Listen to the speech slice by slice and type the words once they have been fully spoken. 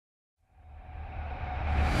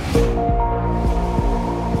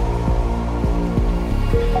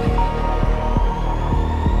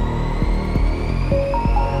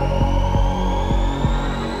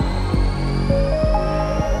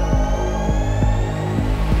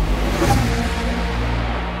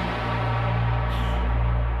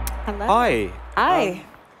Hi. Hi.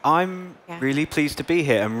 I'm really pleased to be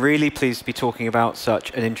here. I'm really pleased to be talking about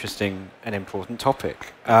such an interesting and important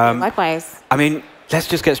topic. Likewise. I mean, let's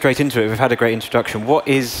just get straight into it. We've had a great introduction. What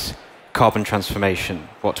is carbon transformation?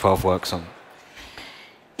 What 12 works on?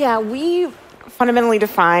 Yeah, we fundamentally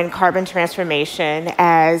define carbon transformation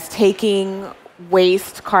as taking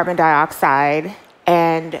waste carbon dioxide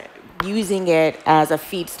and using it as a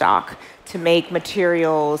feedstock to make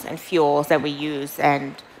materials and fuels that we use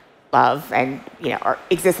and love and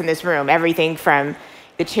exist in this room. Everything from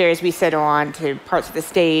the chairs we sit on to parts of the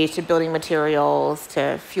stage to building materials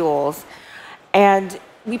to fuels. And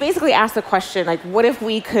we basically asked the question, like, what if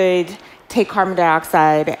we could take carbon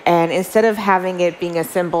dioxide and instead of having it being a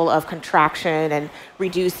symbol of contraction and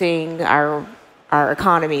reducing our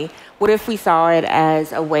economy, what if we saw it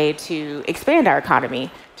as a way to expand our economy,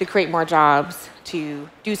 to create more jobs, to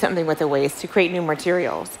do something with the waste, to create new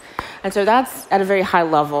materials? And so that's at a very high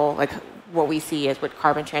level, like what we see as with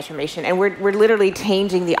carbon transformation. And we're literally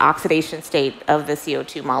changing the oxidation state of the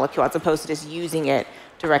CO2 molecule as opposed to just using it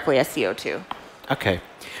directly as CO2. Okay.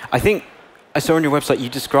 I think I saw on your website you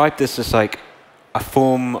described this as like a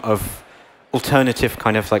form of alternative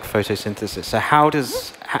kind of like photosynthesis. So how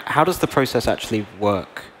does the process actually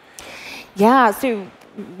work? Yeah, so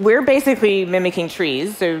we're basically mimicking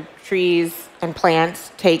trees. So trees and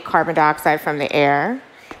plants take carbon dioxide from the air,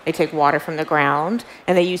 they take water from the ground,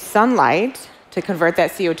 and they use sunlight to convert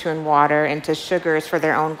that CO2 and water into sugars for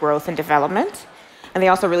their own growth and development. And they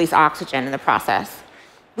also release oxygen in the process.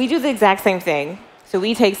 We do the exact same thing. So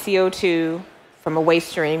we take CO2 from a waste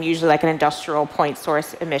stream, usually like an industrial point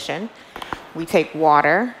source emission. We take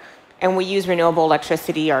water, and we use renewable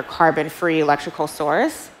electricity or carbon-free electrical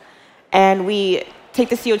source. And we take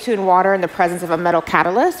the CO2 and water in the presence of a metal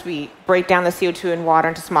catalyst. We break down the CO2 and water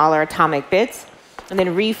into smaller atomic bits, and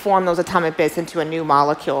then reform those atomic bits into a new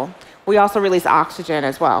molecule. We also release oxygen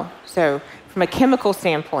as well. So from a chemical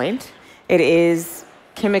standpoint, it is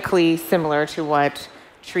chemically similar to what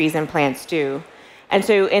trees and plants do. And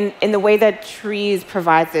so in the way that trees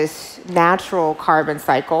provide this natural carbon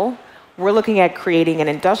cycle, we're looking at creating an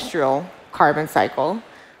industrial carbon cycle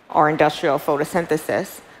or industrial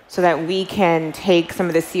photosynthesis so that we can take some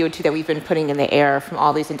of the CO2 that we've been putting in the air from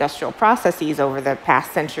all these industrial processes over the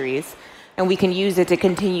past centuries, and we can use it to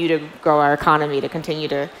continue to grow our economy, to continue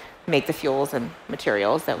to make the fuels and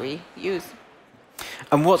materials that we use.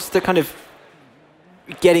 And what's the kind of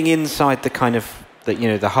getting inside the kind of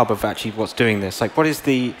the hub of actually what's doing this? Like, what is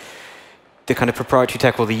the kind of proprietary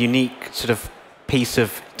tech or the unique sort of piece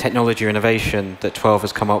of technology or innovation that 12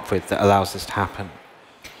 has come up with that allows this to happen?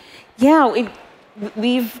 Yeah,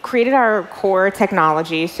 we've created our core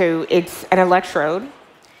technology. So it's an electrode.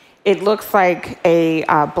 It looks like a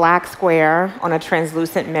black square on a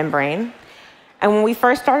translucent membrane. And when we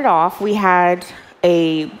first started off, we had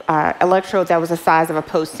a electrode that was the size of a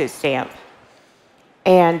postage stamp.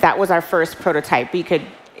 And that was our first prototype. We could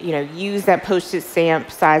use that postage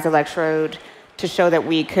stamp size electrode to show that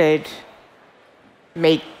we could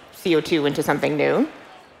make CO2 into something new.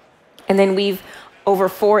 And then we've, over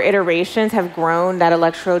 4 iterations, have grown that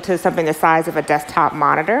electrode to something the size of a desktop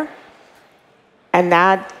monitor. And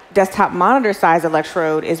that desktop monitor size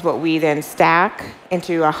electrode is what we then stack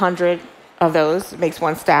into 100 of those, makes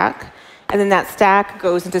one stack. And then that stack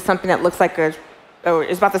goes into something that looks like is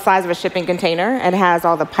about the size of a shipping container and has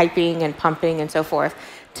all the piping and pumping and so forth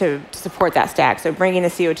to support that stack. So bringing the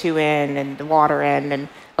CO2 in and the water in and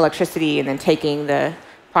electricity and then taking the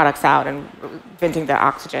products out and venting the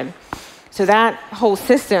oxygen. So that whole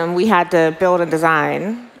system we had to build and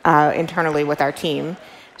design internally with our team.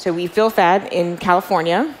 So we built that in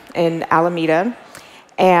California, in Alameda,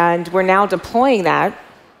 and we're now deploying that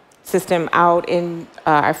system out in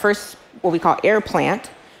our first, what we call air plant,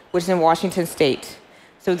 which is in Washington State.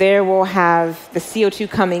 So there we'll have the CO2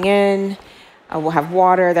 coming in, we'll have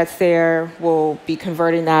water that's there, we'll be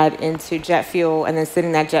converting that into jet fuel and then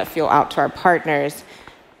sending that jet fuel out to our partners.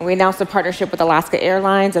 We announced a partnership with Alaska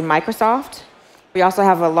Airlines and Microsoft. We also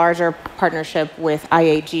have a larger partnership with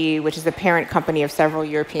IAG, which is the parent company of several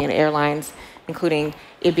European airlines, including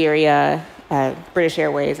Iberia, British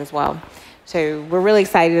Airways as well. So we're really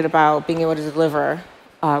excited about being able to deliver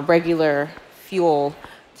regular fuel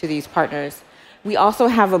to these partners. We also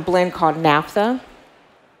have a blend called naphtha.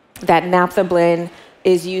 That naphtha blend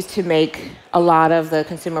is used to make a lot of the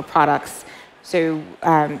consumer products. So,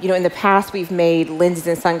 in the past, we've made lenses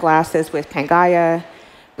and sunglasses with Pangaea.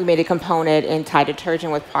 We made a component in Tide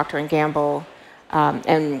detergent with Procter & Gamble.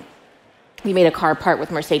 And we made a car part with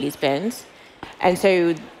Mercedes-Benz. And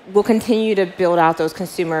so we'll continue to build out those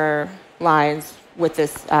consumer lines with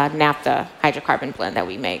this naphtha hydrocarbon blend that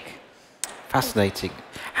we make. Fascinating.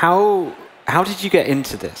 How did you get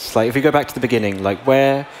into this? Like, if we go back to the beginning, like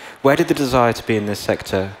where did the desire to be in this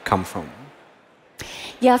sector come from?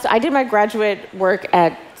 Yeah, so I did my graduate work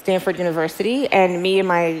at Stanford University, and me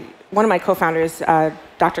and one of my co-founders,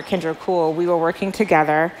 Dr. Kendra Kuhl, we were working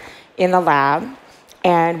together in the lab,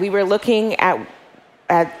 and we were looking at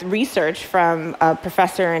research from a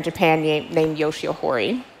professor in Japan named Yoshio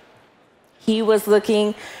Hori. He was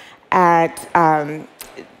looking at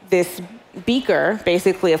this beaker,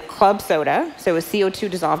 basically, of club soda, so it was CO2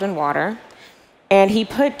 dissolved in water, and he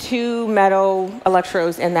put 2 metal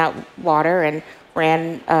electrodes in that water and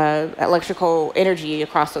ran electrical energy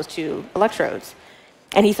across those 2 electrodes.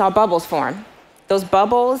 And he saw bubbles form. Those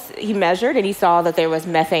bubbles he measured, and he saw that there was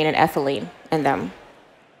methane and ethylene in them.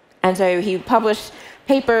 And so he published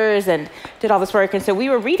papers and did all this work. And so we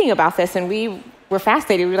were reading about this, and we were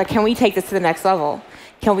fascinated. We were like, can we take this to the next level?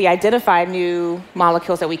 Can we identify new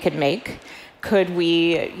molecules that we could make? Could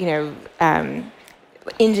we,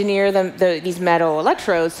 engineer these metal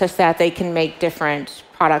electrodes such that they can make different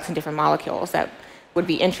products and different molecules that would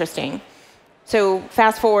be interesting? So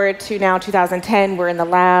fast forward to now 2010, we're in the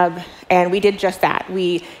lab, and we did just that.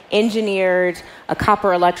 We engineered a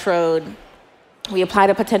copper electrode. We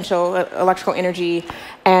applied a potential electrical energy,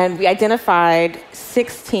 and we identified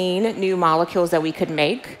 16 new molecules that we could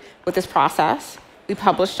make with this process. We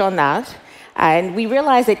published on that, and we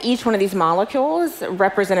realized that each one of these molecules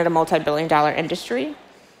represented a multi-billion-dollar industry.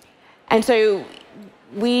 And so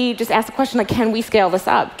we just asked the question, like, can we scale this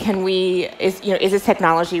up? Is this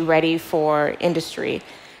technology ready for industry?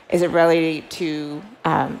 Is it ready to,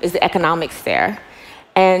 is the economics there?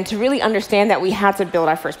 And to really understand that, we had to build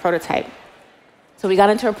our first prototype. So we got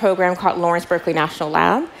into a program called Lawrence Berkeley National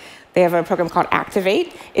Lab. They have a program called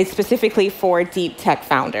Activate. It's specifically for deep tech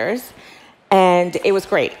founders. And it was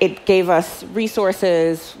great. It gave us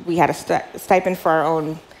resources. We had a stipend for our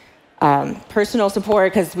own personal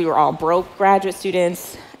support because we were all broke graduate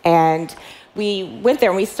students. And we went there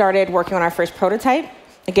and we started working on our first prototype.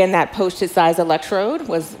 Again, that postage size electrode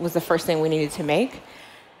was the first thing we needed to make.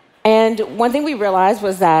 And one thing we realized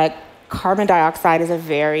was that carbon dioxide is a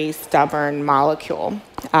very stubborn molecule.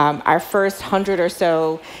 Our first 100 or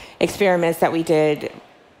so experiments that we did,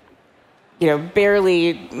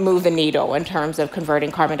 barely moved the needle in terms of converting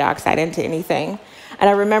carbon dioxide into anything. And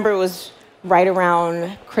I remember it was right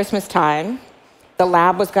around Christmas time. The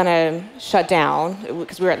lab was going to shut down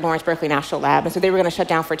because we were at Lawrence Berkeley National Lab, and so they were going to shut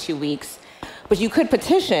down for 2 weeks. But you could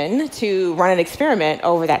petition to run an experiment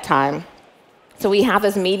over that time. So we have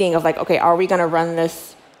this meeting of like, okay, are we going to run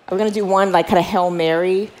this? Are we going to do one like kind of Hail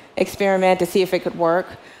Mary experiment to see if it could work?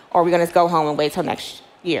 Or are we going to go home and wait till next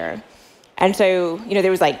year? And so, there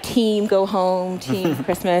was like Team Go Home, Team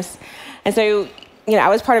Christmas. And so, I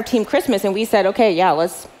was part of Team Christmas, and we said, okay, yeah,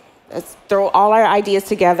 let's throw all our ideas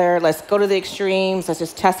together. Let's go to the extremes. Let's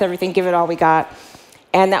just test everything, give it all we got.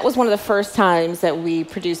 And that was one of the first times that we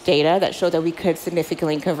produced data that showed that we could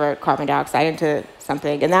significantly convert carbon dioxide into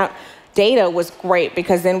something. And that data was great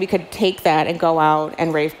because then we could take that and go out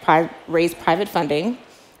and raise private funding.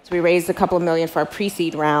 So we raised a couple of million for our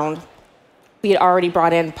pre-seed round. We had already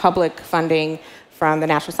brought in public funding from the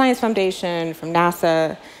National Science Foundation, from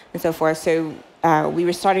NASA, and so forth. So we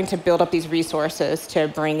were starting to build up these resources to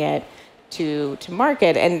bring it to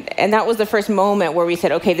market. And that was the first moment where we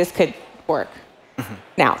said, okay, this could work. Mm-hmm.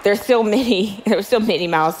 Now, there were still many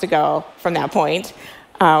miles to go from that point.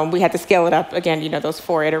 We had to scale it up again, those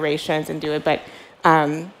 4 iterations and do it. But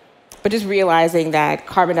just realizing that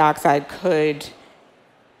carbon dioxide could,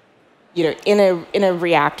 in a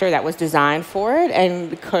reactor that was designed for it,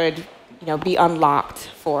 and could, be unlocked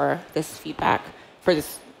for this feedback, for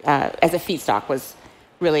this as a feedstock, was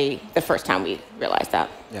really the first time we realized that.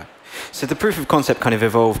 Yeah. So the proof of concept kind of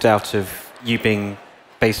evolved out of you being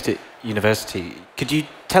based at university. Could you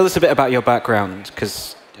tell us a bit about your background?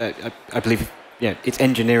 Because I believe it's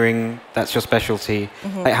engineering, that's your specialty.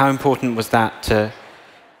 Mm-hmm. Like, how important was that to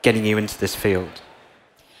getting you into this field?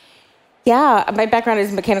 Yeah, my background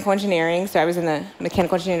is mechanical engineering, so I was in the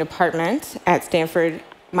mechanical engineering department at Stanford.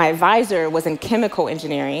 My advisor was in chemical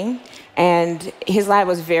engineering, and his lab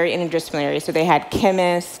was very interdisciplinary. So they had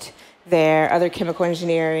chemists there, other chemical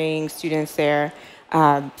engineering students there,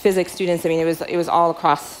 physics students. I mean, it was all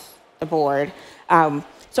across the board.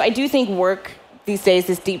 So I do think work these days,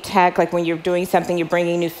 this deep tech, like when you're doing something, you're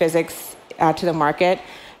bringing new physics to the market,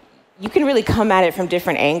 you can really come at it from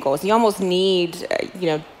different angles. You almost need,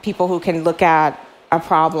 people who can look at a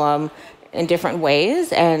problem in different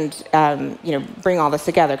ways and, bring all this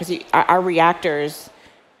together. Because our reactors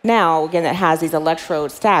now, again, that has these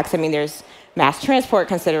electrode stacks. I mean, there's mass transport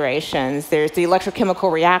considerations. There's the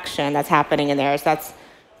electrochemical reaction that's happening in there. So that's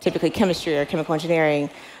typically chemistry or chemical engineering.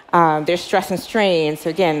 There's stress and strain. So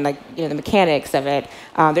again, like the mechanics of it.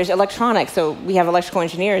 There's electronics. So we have electrical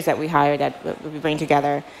engineers that we hire that we bring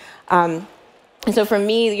together. And so for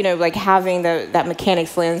me, like having that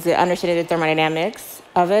mechanics lens, the understanding the thermodynamics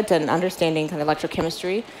of it, and understanding kind of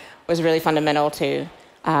electrochemistry was really fundamental to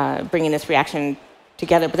bringing this reaction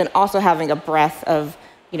together. But then also having a breadth of,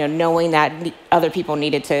 knowing that other people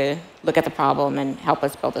needed to look at the problem and help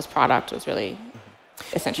us build this product was really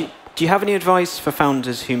essential. Do you have any advice for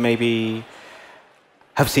founders who maybe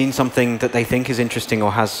have seen something that they think is interesting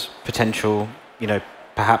or has potential,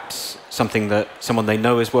 perhaps something that someone they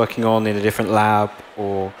know is working on in a different lab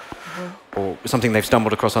or something they've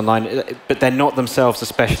stumbled across online, but they're not themselves a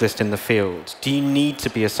specialist in the field? Do you need to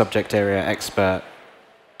be a subject area expert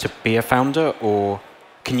to be a founder, or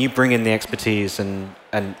can you bring in the expertise and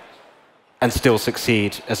still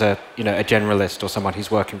succeed as a generalist or someone who's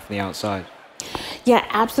working from the outside? Yeah,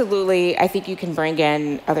 absolutely. I think you can bring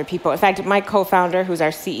in other people. In fact, my co-founder, who's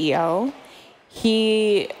our CEO,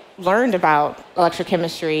 he learned about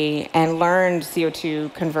electrochemistry and learned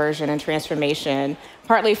CO2 conversion and transformation,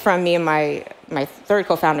 partly from me and my third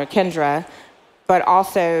co-founder, Kendra, but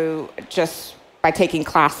also just by taking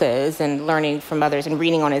classes and learning from others and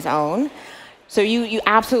reading on his own. So you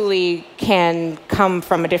absolutely can come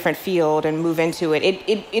from a different field and move into it.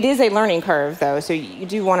 It is a learning curve, though, so you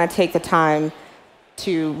do want to take the time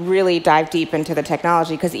to really dive deep into the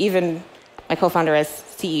technology, because even my co-founder as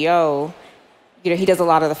CEO, he does a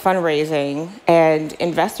lot of the fundraising, and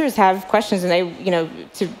investors have questions, and they,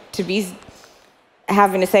 to be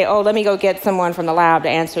having to say, oh, let me go get someone from the lab to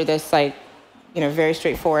answer this, very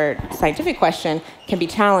straightforward scientific question can be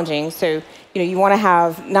challenging. So, you want to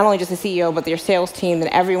have not only just the CEO, but your sales team and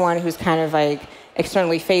everyone who's kind of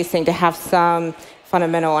externally facing to have some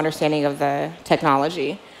fundamental understanding of the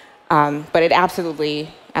technology. But it absolutely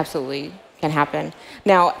can happen.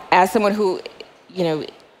 Now, as someone who,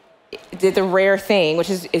 did the rare thing, which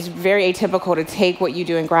is very atypical, to take what you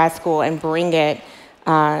do in grad school and bring it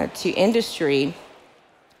to industry,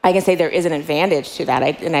 I can say there is an advantage to that.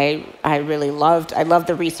 I really loved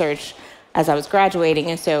the research as I was graduating,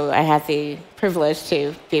 and so I had the privilege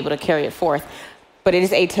to be able to carry it forth. But it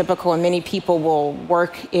is atypical, and many people will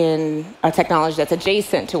work in a technology that's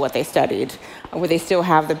adjacent to what they studied, where they still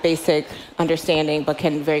have the basic understanding, but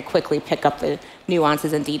can very quickly pick up the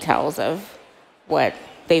nuances and details of what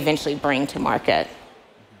they eventually bring to market.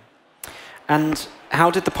 And how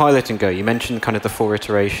did the piloting go? You mentioned kind of the 4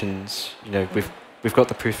 iterations. We've got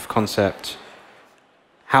the proof of concept.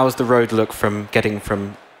 How's the road look from getting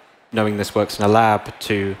from knowing this works in a lab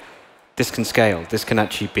to this can scale, this can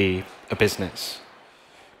actually be a business?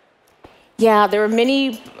 Yeah, there were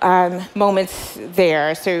many moments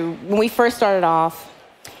there. So when we first started off,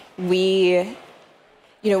 we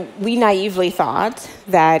naively thought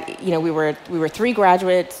that we were 3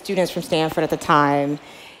 graduate students from Stanford at the time.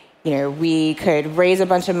 We could raise a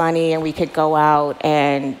bunch of money and we could go out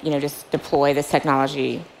and just deploy this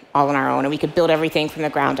technology all on our own, and we could build everything from the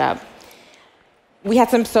ground up. We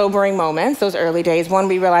had some sobering moments those early days. One,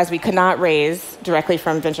 we realized we could not raise directly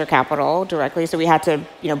from venture capital directly, so we had to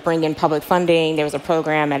bring in public funding. There was a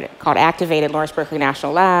program called Activate at Lawrence Berkeley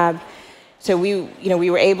National Lab. So we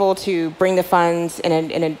were able to bring the funds in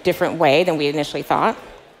a different way than we initially thought.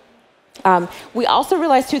 We also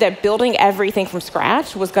realized too that building everything from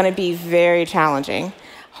scratch was going to be very challenging.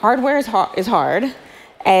 Hardware is hard,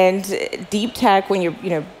 and deep tech, when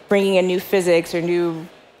you're bringing in new physics or new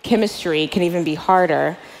chemistry, can even be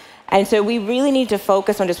harder. And so we really need to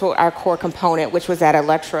focus on just our core component, which was that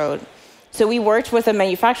electrode. So we worked with a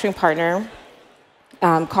manufacturing partner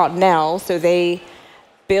called Nell. So they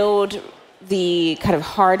build the kind of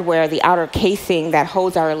hardware, the outer casing that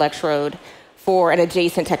holds our electrode for an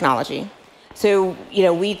adjacent technology. So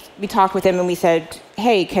we talked with them and we said,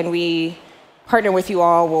 hey, can we partner with you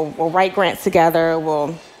all? We'll write grants together.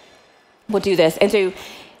 We'll do this. And so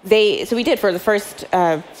we did. For the first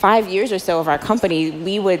 5 years or so of our company,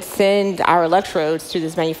 we would send our electrodes to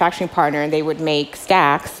this manufacturing partner, and they would make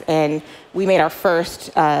stacks. And we made our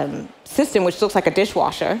first system, which looks like a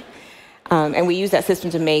dishwasher. And we used that system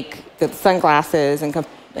to make the sunglasses and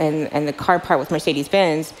the car part with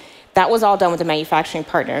Mercedes-Benz. That was all done with the manufacturing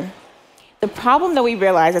partner. The problem that we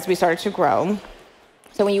realized as we started to grow,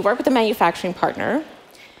 so when you work with a manufacturing partner,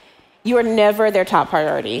 you are never their top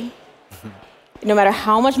priority. No matter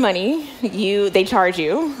how much money they charge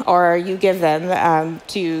you or you give them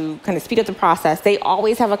to kind of speed up the process, they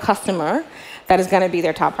always have a customer that is going to be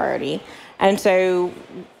their top priority. And so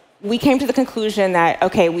we came to the conclusion that,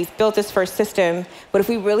 okay, we've built this first system, but if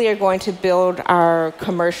we really are going to build our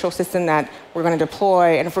commercial system that we're going to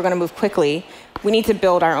deploy, and if we're going to move quickly, we need to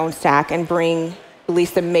build our own stack and bring at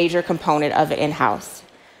least a major component of it in-house.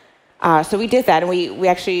 So we did that, and we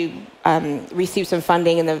actually received some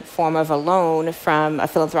funding in the form of a loan from a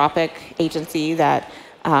philanthropic agency that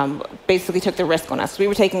basically took the risk on us. We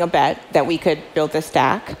were taking a bet that we could build this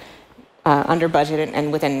stack under budget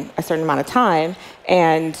and within a certain amount of time,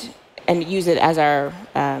 and use it as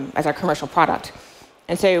our commercial product.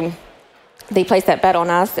 And so they placed that bet on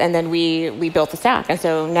us, and then we built the stack. And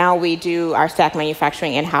so now we do our stack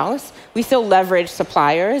manufacturing in-house. We still leverage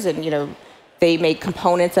suppliers, and they make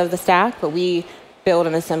components of the stack, but we build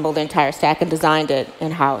and assemble the entire stack and designed it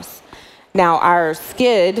in-house. Now, our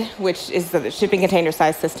skid, which is the shipping container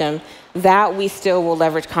size system, that we still will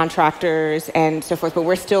leverage contractors and so forth, but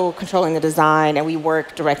we're still controlling the design, and we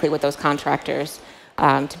work directly with those contractors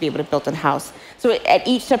to be able to build in-house. So at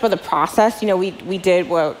each step of the process, we did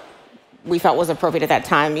what we felt was appropriate at that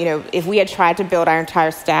time. If we had tried to build our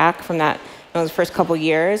entire stack from those first couple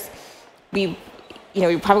years, we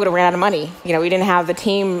probably would have ran out of money. We didn't have the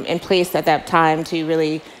team in place at that time to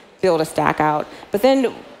really build a stack out. But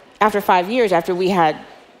then after 5 years, after we had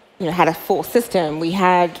a full system, we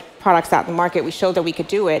had products out in the market, we showed that we could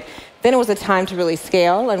do it, then it was a time to really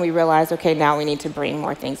scale, and we realized, okay, now we need to bring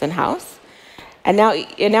more things in-house. And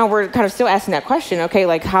now we're kind of still asking that question, okay,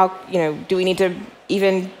 like how, do we need to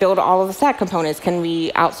even build all of the stack components? Can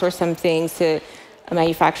we outsource some things to a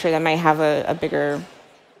manufacturer that might have a bigger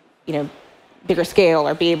scale,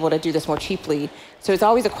 or be able to do this more cheaply? So it's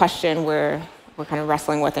always a question we're kind of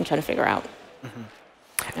wrestling with and trying to figure out. Mm-hmm.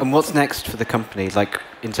 And what's next for the company, like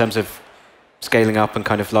in terms of scaling up and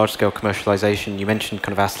kind of large-scale commercialization? You mentioned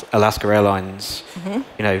kind of Alaska Airlines,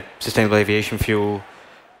 sustainable aviation fuel.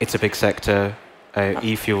 It's a big sector.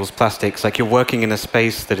 E-fuels, plastics. Like, you're working in a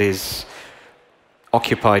space that is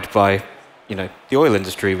occupied by, the oil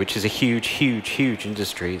industry, which is a huge, huge, huge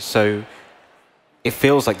industry. So it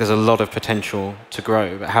feels like there's a lot of potential to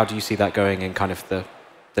grow. But how do you see that going in kind of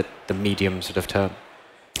the medium sort of term?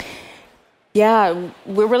 Yeah,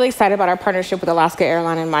 we're really excited about our partnership with Alaska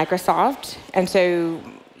Airlines and Microsoft. And so,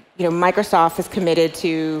 Microsoft is committed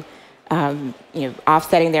to,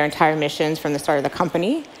 offsetting their entire emissions from the start of the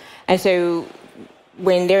company. And so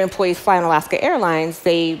when their employees fly on Alaska Airlines,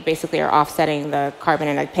 they basically are offsetting the carbon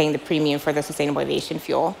and paying the premium for the sustainable aviation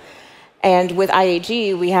fuel. And with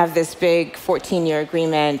IAG, we have this big 14-year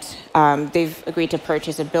agreement. They've agreed to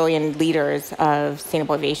purchase 1 billion liters of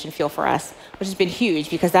sustainable aviation fuel for us, which has been huge,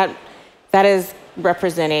 because that is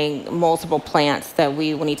representing multiple plants that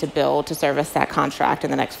we will need to build to service that contract in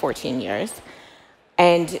the next 14 years.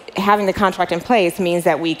 And having the contract in place means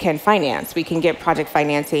that we can finance. We can get project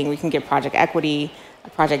financing. We can get project equity,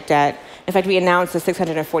 project debt. In fact, we announced the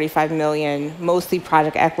 $645 million, mostly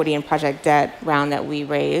project equity and project debt round that we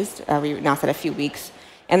raised. We announced that a few weeks.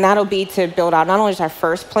 And that'll be to build out not only just our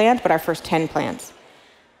first plant, but our first 10 plants.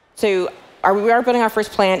 So we are building our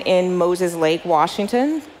first plant in Moses Lake,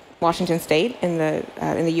 Washington State in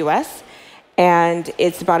the U.S. And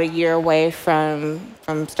it's about a year away from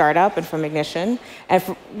startup and from ignition. And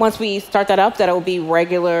once we start that up, that will be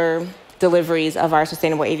regular deliveries of our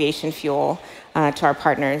sustainable aviation fuel to our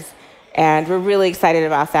partners. And we're really excited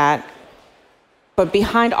about that. But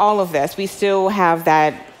behind all of this, we still have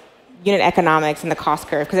that unit economics and the cost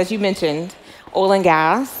curve. Because as you mentioned, oil and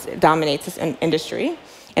gas dominates this industry.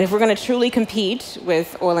 And if we're going to truly compete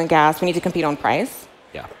with oil and gas, we need to compete on price.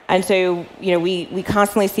 Yeah. And so, we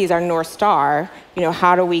constantly see as our North Star,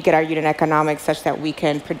 how do we get our unit economics such that we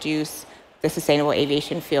can produce the sustainable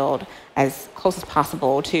aviation fuel as close as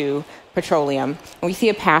possible to petroleum. And we see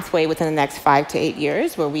a pathway within the next 5 to 8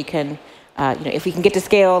 years where we can, if we can get to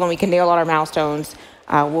scale and we can nail all our milestones,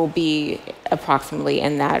 we'll be approximately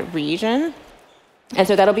in that region. And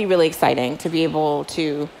so that'll be really exciting to be able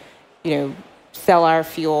to, sell our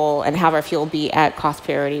fuel and have our fuel be at cost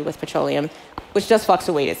parity with petroleum, which does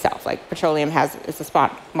fluctuate itself. Like petroleum it's a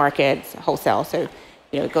spot market, it's wholesale, so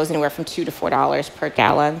it goes anywhere from $2 to $4 per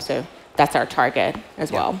gallon. So that's our target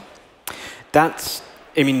as well. That's,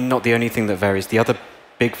 not the only thing that varies. The other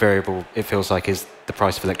big variable, it feels like, is the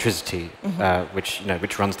price of electricity,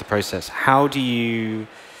 which runs the process. How do you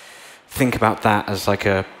think about that as like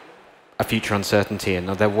a future uncertainty? And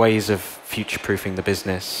are there ways of future-proofing the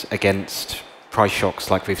business against price shocks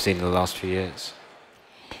like we've seen in the last few years?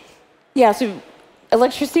 Yeah, so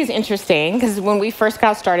electricity is interesting because when we first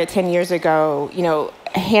got started 10 years ago,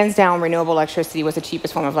 hands down, renewable electricity was the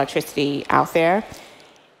cheapest form of electricity out there.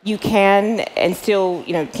 you can get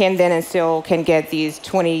these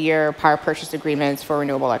 20-year power purchase agreements for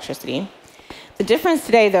renewable electricity. The difference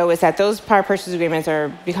today, though, is that those power purchase agreements are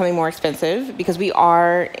becoming more expensive because we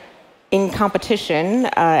are in competition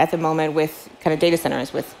at the moment with kind of data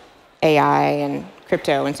centers, with AI and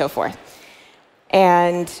crypto and so forth.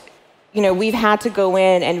 And we've had to go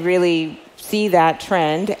in and really see that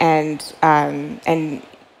trend and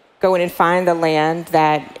go in and find the land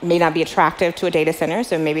that may not be attractive to a data center.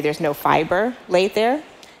 So maybe there's no fiber laid there,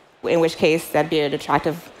 in which case that'd be an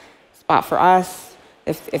attractive spot for us.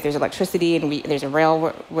 If there's electricity and there's a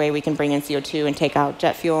railway, we can bring in CO2 and take out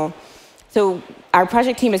jet fuel. So our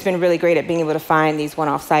project team has been really great at being able to find these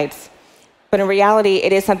one-off sites. But in reality,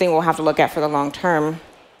 it is something we'll have to look at for the long term.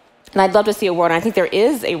 And I'd love to see a world, and I think there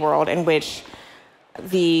is a world in which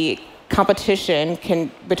the competition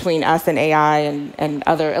between us and AI and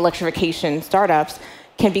other electrification startups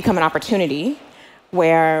can become an opportunity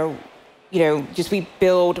where just we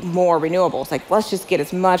build more renewables. Like, let's just get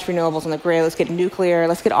as much renewables on the grid. Let's get nuclear.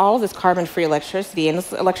 Let's get all of this carbon-free electricity, and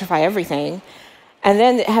let's electrify everything. And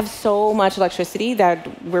then have so much electricity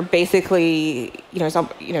that we're basically,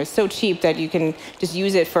 so cheap that you can just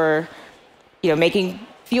use it for, making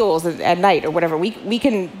fuels at night or whatever. We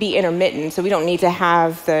can be intermittent, so we don't need to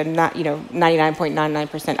have the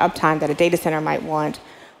 99.99% uptime that a data center might want,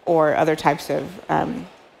 or other types of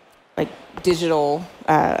digital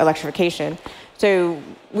electrification. So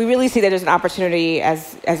we really see that there's an opportunity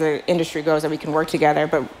as the industry grows that we can work together.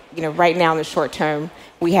 But right now in the short term,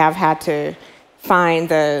 we have had to find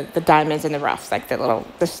the diamonds in the roughs, like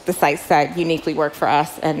the sites that uniquely work for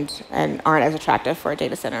us and aren't as attractive for a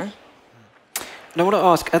data center. And I want to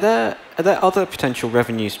ask, are there other potential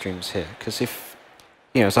revenue streams here? Because if,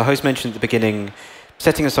 as our host mentioned at the beginning,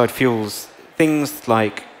 setting aside fuels, things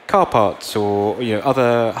like car parts or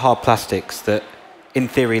other hard plastics that in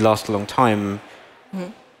theory last a long time,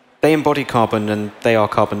 they embody carbon and they are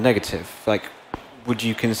carbon negative. Like, would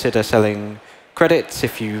you consider selling credits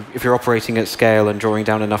if you're operating at scale and drawing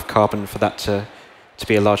down enough carbon for that to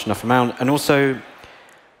be a large enough amount? And also,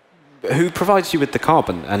 who provides you with the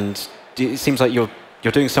carbon? And it seems like you're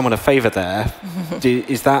doing someone a favor there.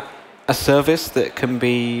 Is that a service that can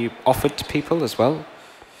be offered to people as well?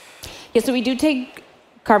 Yeah, so we do take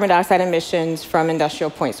carbon dioxide emissions from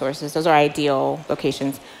industrial point sources. Those are ideal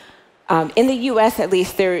locations. In the U.S., at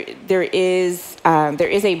least, there is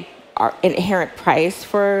a inherent price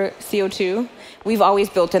for CO2. We've always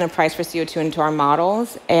built in a price for CO2 into our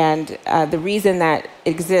models, and the reason that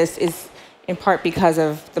exists is in part because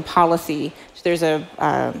of the policy. So there's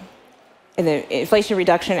in the Inflation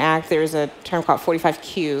Reduction Act, there's a term called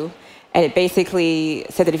 45Q, and it basically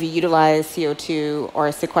said that if you utilize CO2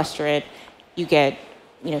 or sequester it, you get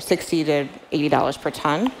 $60 to $80 per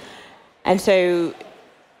ton. And so,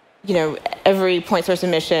 every point source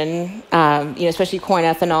emission, especially corn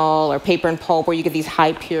ethanol or paper and pulp, where you get these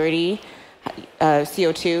high purity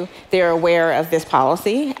CO2, they're aware of this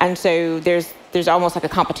policy. And so there's almost like a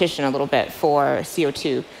competition a little bit for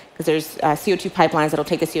CO2, because there's CO2 pipelines that'll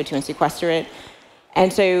take the CO2 and sequester it.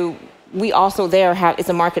 And so we also it's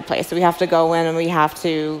a marketplace. So we have to go in and we have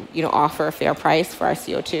to, offer a fair price for our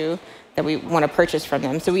CO2 that we want to purchase from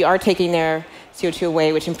them. So we are taking their CO2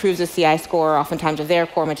 away, which improves the CI score, oftentimes of their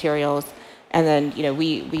core materials, and then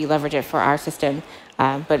we leverage it for our system.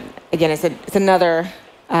 But again, it's another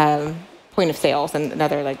point of sales and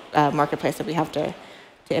another marketplace that we have to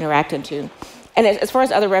interact into. And as far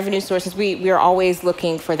as other revenue sources, we are always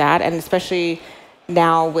looking for that, and especially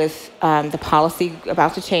now with the policy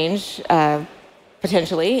about to change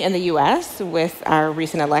potentially in the U.S. with our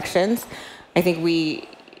recent elections. I think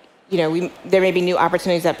there may be new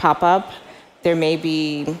opportunities that pop up. There may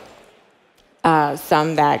be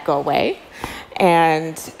some that go away.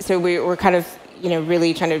 And so we're kind of,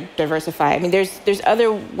 really trying to diversify. I mean, there's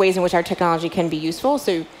other ways in which our technology can be useful.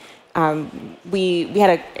 So we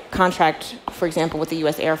had a contract, for example, with the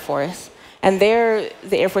U.S. Air Force. And the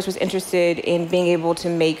Air Force was interested in being able to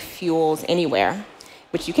make fuels anywhere,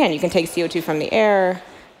 which you can. You can take CO2 from the air.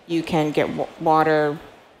 You can get water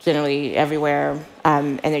generally everywhere,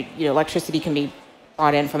 and electricity can be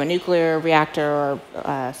brought in from a nuclear reactor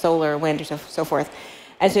or solar, wind, or so forth.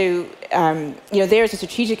 And so, there's a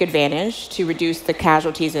strategic advantage to reduce the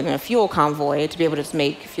casualties in a fuel convoy to be able to just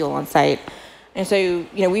make fuel on site. And so,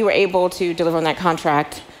 we were able to deliver on that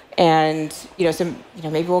contract, and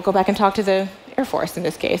maybe we'll go back and talk to the Air Force in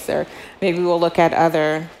this case, or maybe we'll look at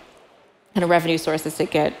other kind of revenue sources to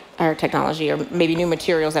get our technology, or maybe new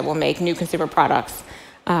materials that will make new consumer products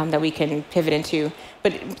that we can pivot into.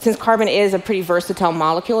 But since carbon is a pretty versatile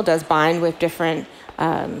molecule, it does bind with different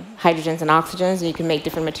hydrogens and oxygens, and you can make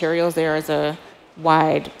different materials. There is a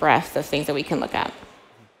wide breadth of things that we can look at.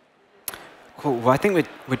 Cool. Well, I think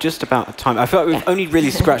we're just about at time. I feel like we've only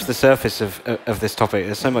really scratched the surface of this topic.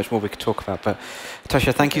 There's so much more we could talk about. But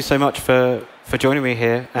Etosha, thank you so much for joining me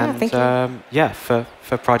here, and thank you.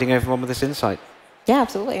 For priding everyone with this insight. Yeah,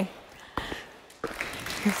 absolutely.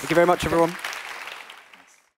 Thank you very much, everyone.